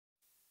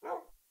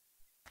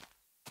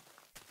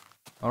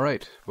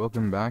Alright,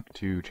 welcome back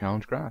to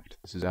Challengecraft.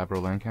 This is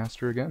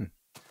AvroLancaster again.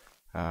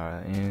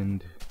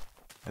 And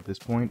at this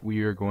point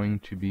we are going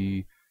to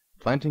be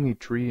planting a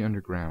tree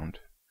underground.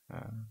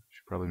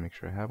 Should probably make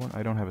sure I have one.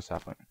 I don't have a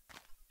sapling.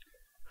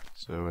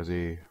 So as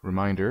a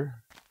reminder,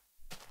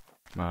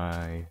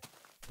 my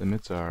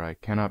limits are I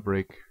cannot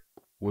break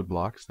wood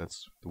blocks,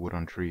 that's the wood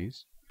on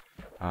trees.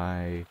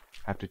 I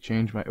have to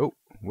change my... oh,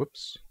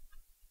 whoops.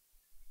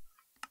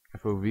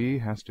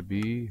 FOV has to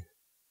be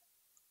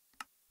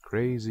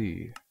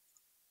crazy.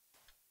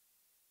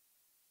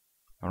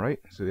 Alright,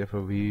 so the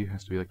FOV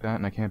has to be like that,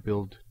 and I can't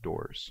build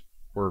doors.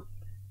 Or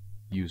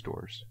use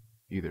doors,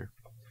 either.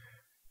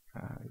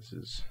 This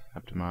is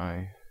up to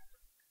my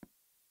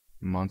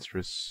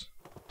monstrous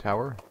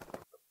tower.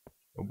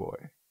 Oh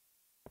boy.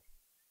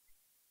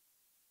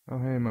 Oh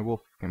hey, my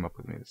wolf came up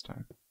with me this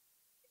time.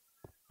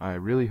 I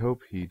really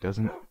hope he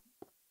doesn't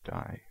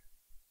die.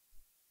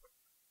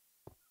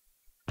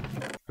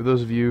 For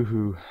those of you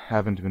who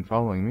haven't been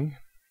following me,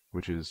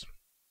 which is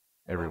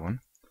everyone,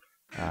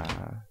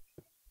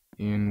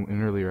 in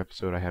an earlier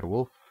episode I had a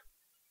wolf,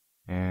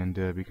 and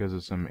because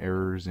of some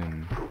errors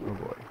in... oh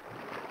boy.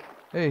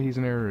 Hey, he's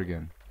an error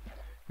again.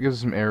 Because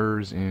of some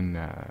errors in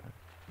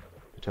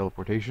the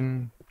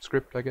teleportation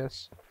script, I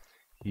guess,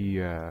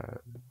 the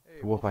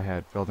wolf I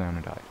had fell down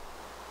and died.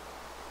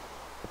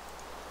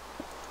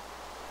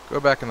 Go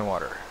back in the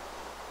water.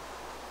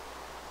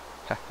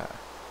 Haha.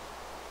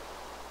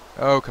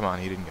 Oh, come on,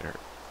 he didn't get hurt.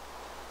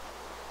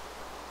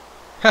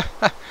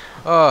 Haha!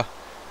 Oh,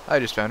 I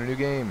just found a new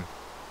game.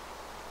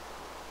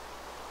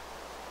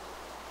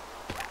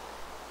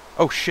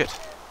 Oh shit!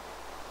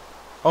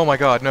 Oh my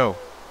god, no!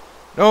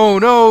 No,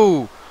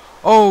 no!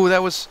 Oh,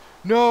 that was...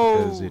 no!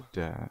 Because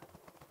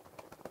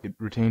it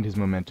retained his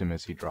momentum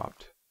as he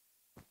dropped.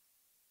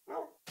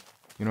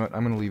 You know what,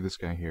 I'm gonna leave this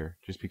guy here,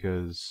 just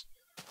because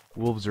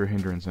wolves are a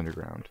hindrance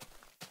underground.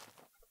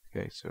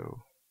 Okay,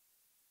 so...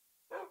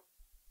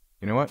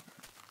 you know what?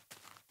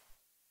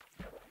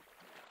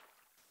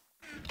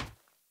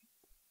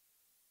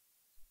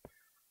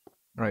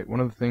 Alright, one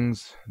of the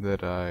things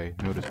that I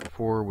noticed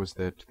before was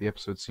that the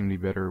episodes seemed to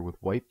be better with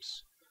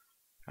wipes,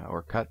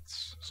 or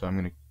cuts, so I'm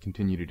going to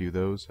continue to do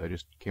those. I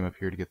just came up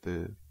here to get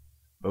the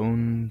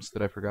bones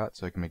that I forgot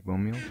so I can make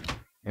bone meal.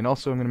 And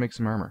also I'm going to make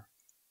some armor.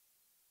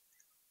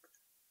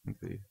 I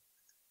think the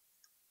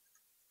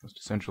most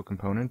essential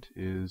component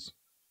is...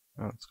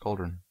 oh, it's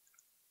cauldron.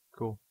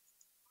 Cool.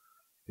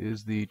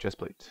 Is the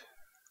chestplate.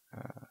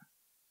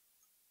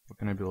 What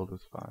can I build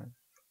with 5?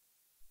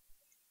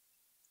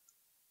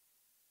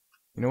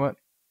 You know what?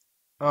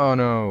 Oh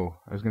no!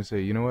 I was going to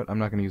say, you know what? I'm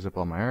not going to use up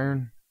all my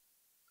iron.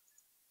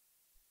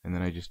 And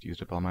then I just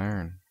used up all my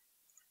iron.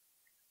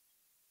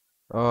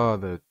 Oh,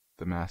 the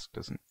mask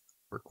doesn't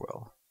work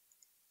well.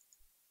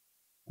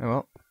 Oh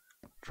well.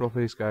 Troll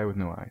face guy with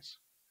no eyes.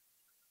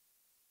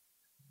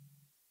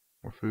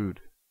 Or food.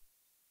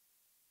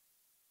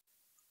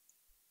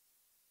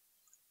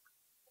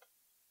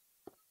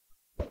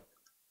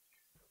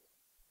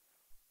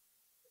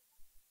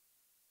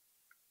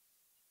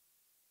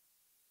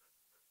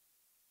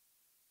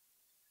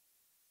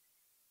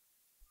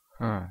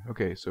 Huh,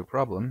 okay, so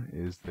problem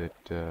is that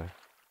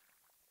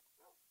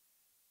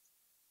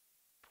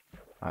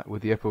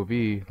with the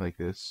FOV like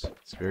this,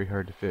 it's very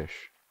hard to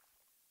fish.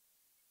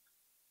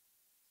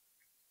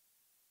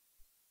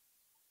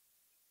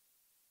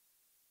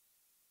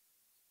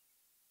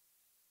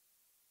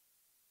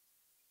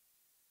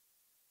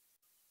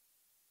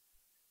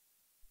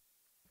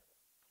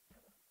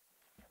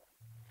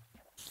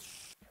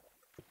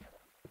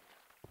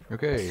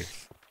 Okay.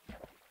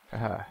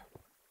 Haha.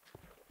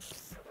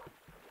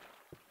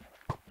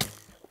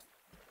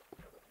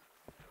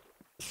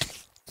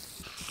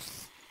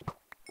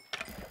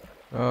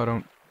 Oh,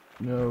 don't...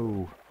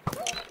 no.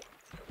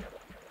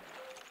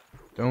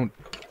 Don't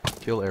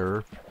kill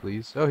error,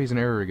 please. Oh, he's an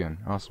error again.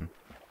 Awesome.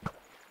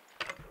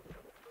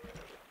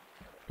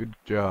 Good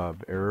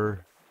job,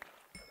 error.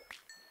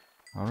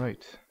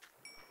 Alright.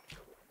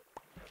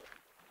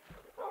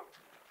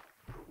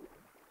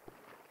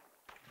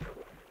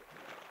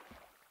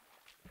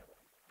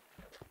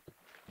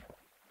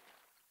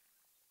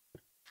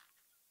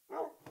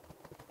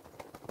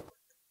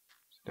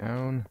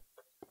 Down.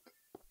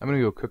 I'm gonna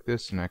go cook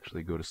this and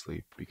actually go to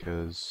sleep,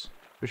 because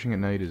fishing at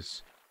night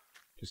is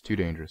just too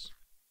dangerous.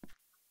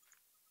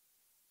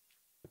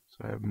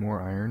 So I have more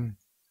iron.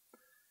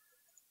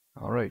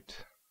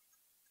 Alright.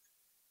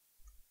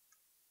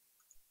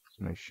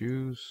 Some nice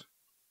shoes.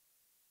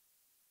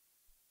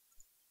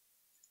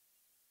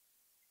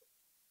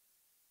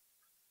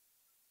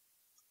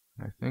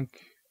 I think,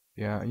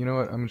 yeah, you know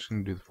what, I'm just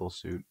gonna do the full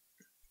suit.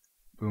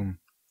 Boom.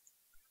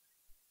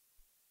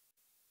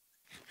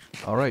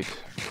 Alright.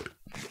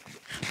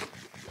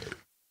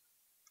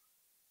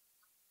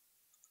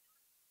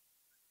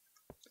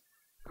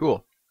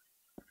 Cool.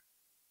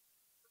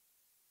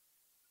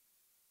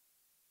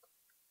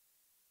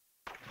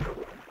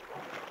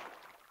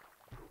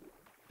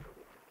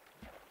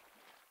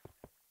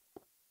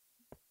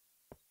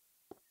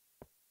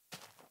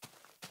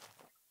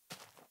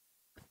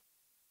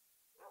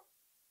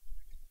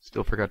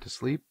 Still forgot to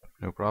sleep,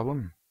 no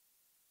problem.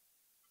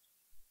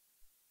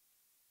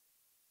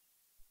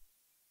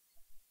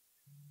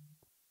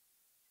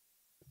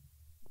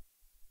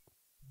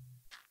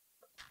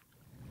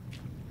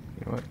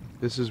 You know what?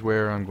 This is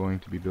where I'm going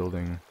to be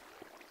building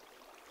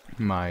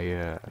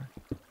my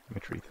my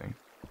tree thing.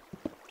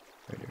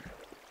 Right here.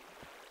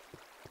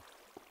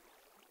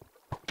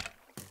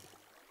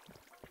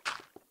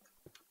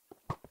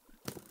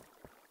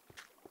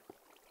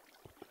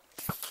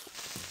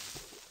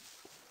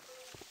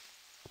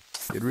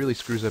 It really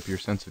screws up your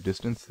sense of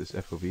distance, this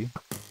FOV.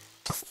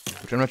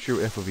 Which I'm not sure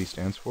what FOV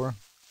stands for.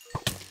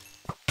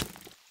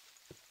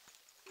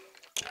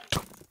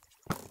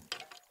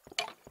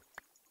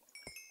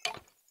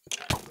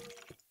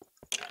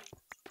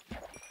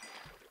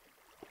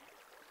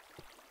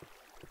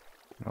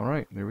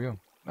 Alright, there we go.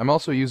 I'm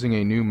also using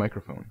a new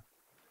microphone.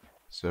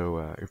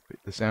 So if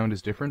the sound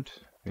is different,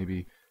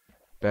 maybe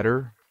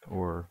better,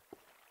 or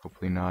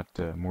hopefully not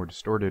more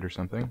distorted or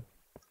something,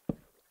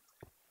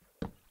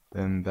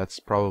 then that's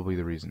probably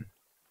the reason.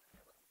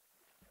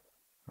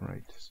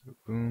 Alright, so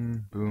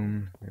boom,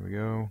 boom, there we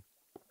go.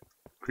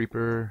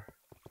 Creeper,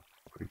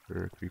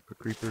 creeper, creeper,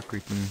 creeper,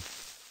 creeping.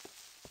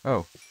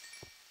 Oh,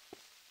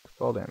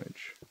 fall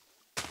damage.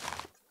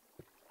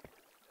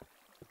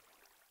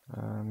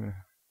 I'm gonna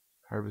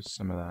harvest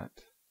some of that.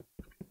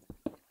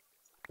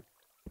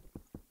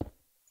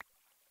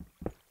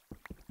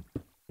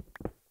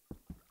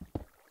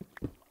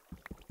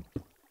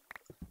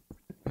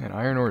 Man,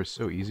 iron ore is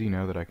so easy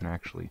now that I can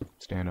actually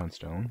stand on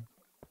stone.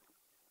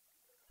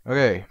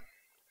 Okay,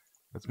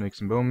 let's make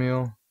some bone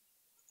meal.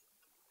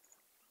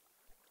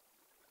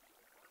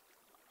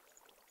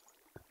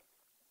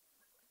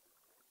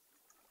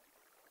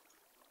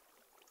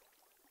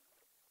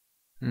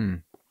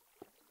 I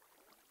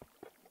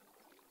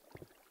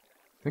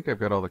think I've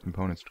got all the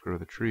components to grow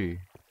the tree.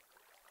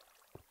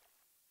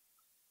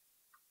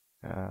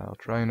 I'll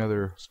try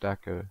another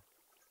stack of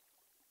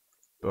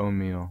bone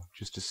meal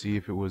just to see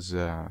if it was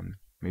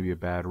maybe a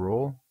bad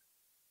roll.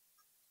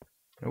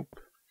 Nope.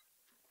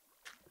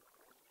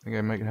 I think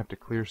I might have to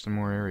clear some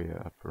more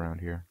area up around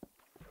here.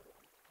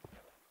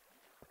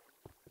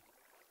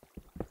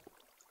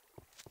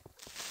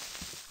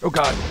 Oh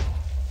god!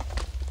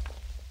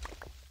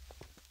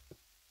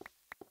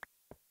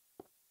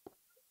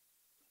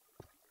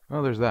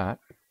 Well, there's that.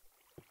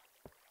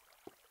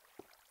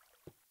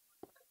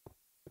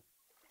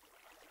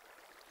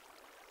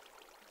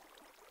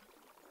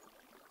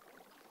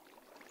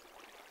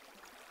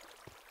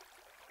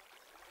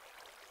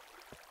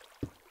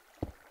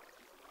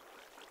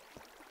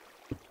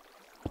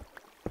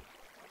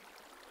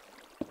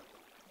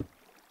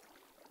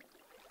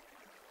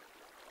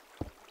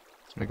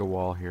 Let's make a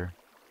wall here.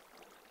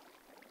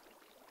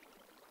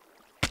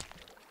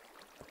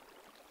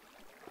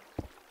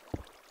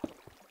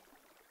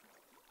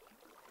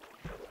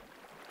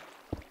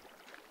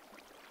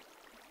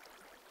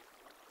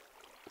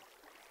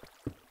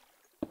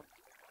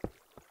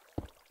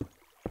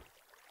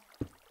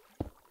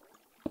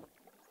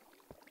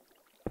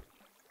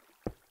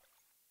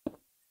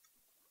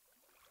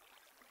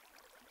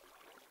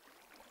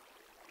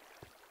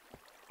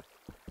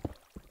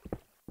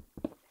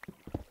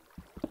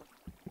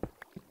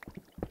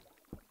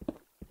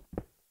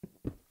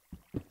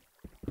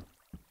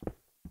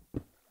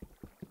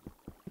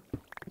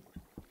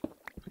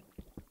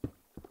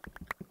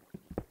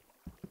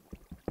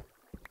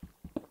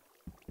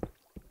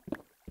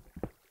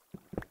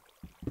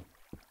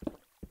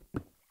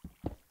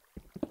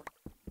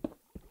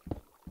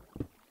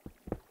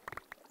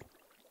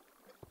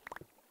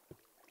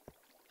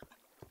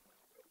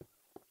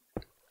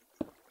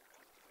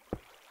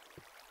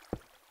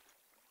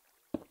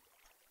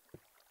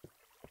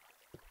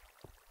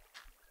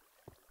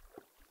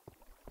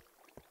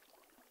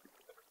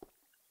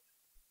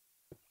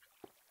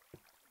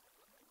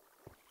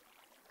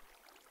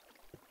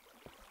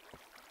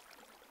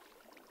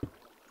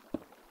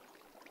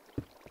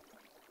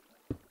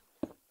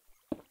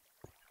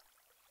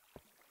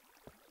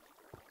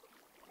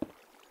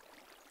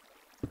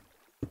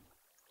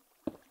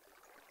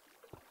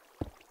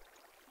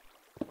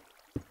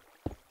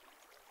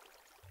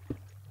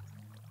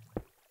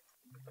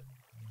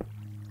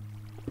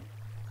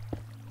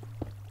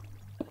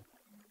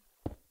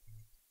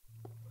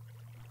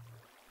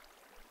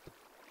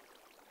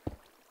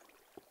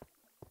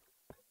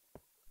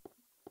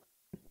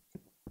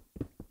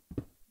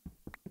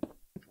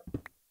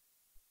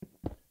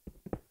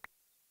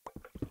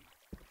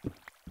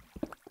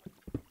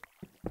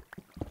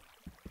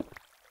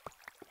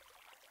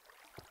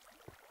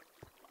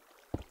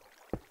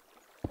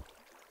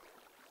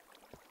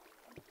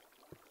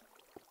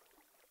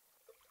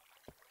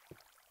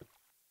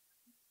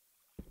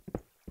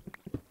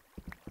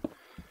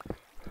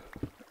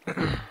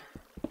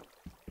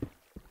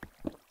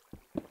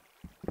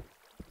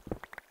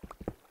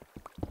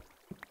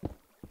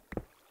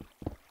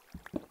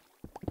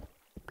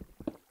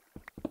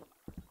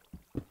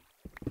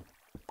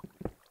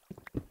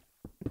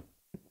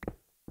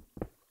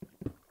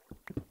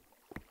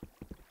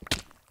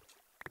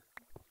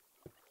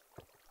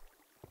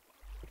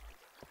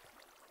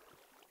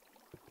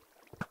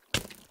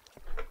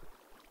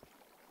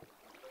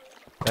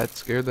 That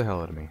scared the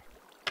hell out of me.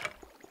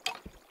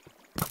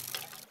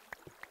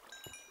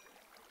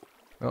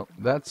 Well,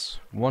 that's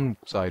one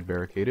side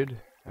barricaded.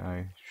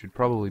 I should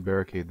probably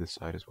barricade this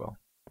side as well.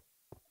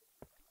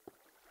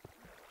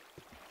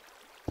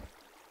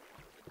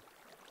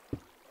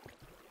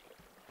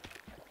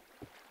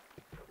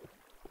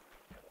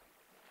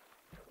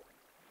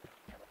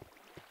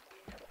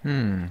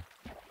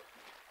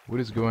 What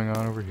is going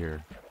on over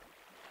here?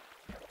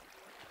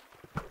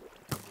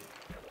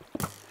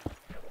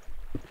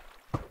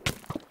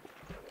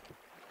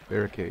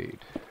 Barricade.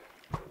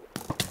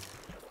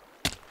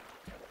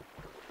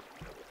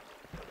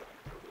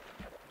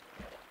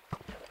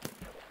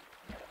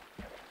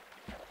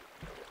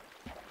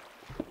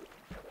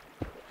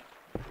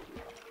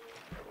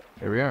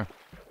 There we are.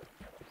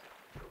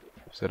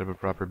 Set up a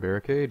proper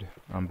barricade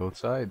on both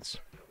sides.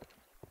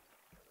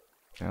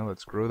 Now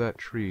let's grow that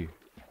tree.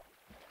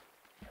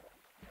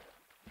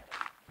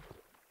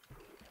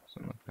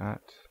 Something like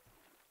that.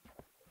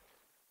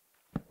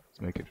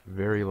 Let's make it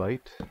very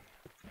light,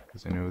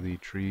 because I know the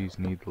trees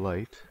need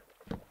light.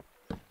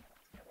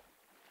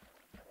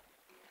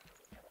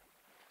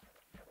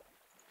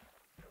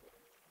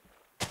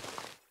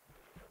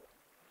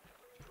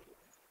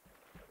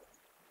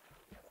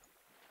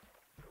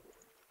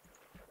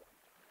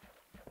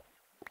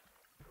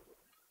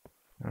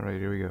 Alright,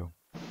 here we go.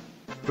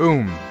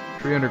 Boom!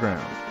 Tree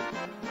underground.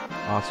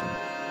 Awesome.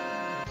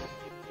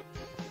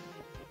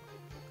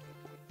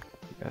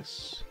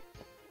 Yes.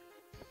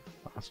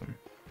 Awesome.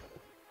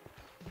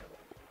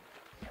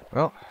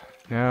 Well,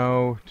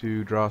 now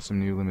to draw some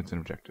new limits and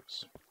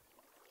objectives.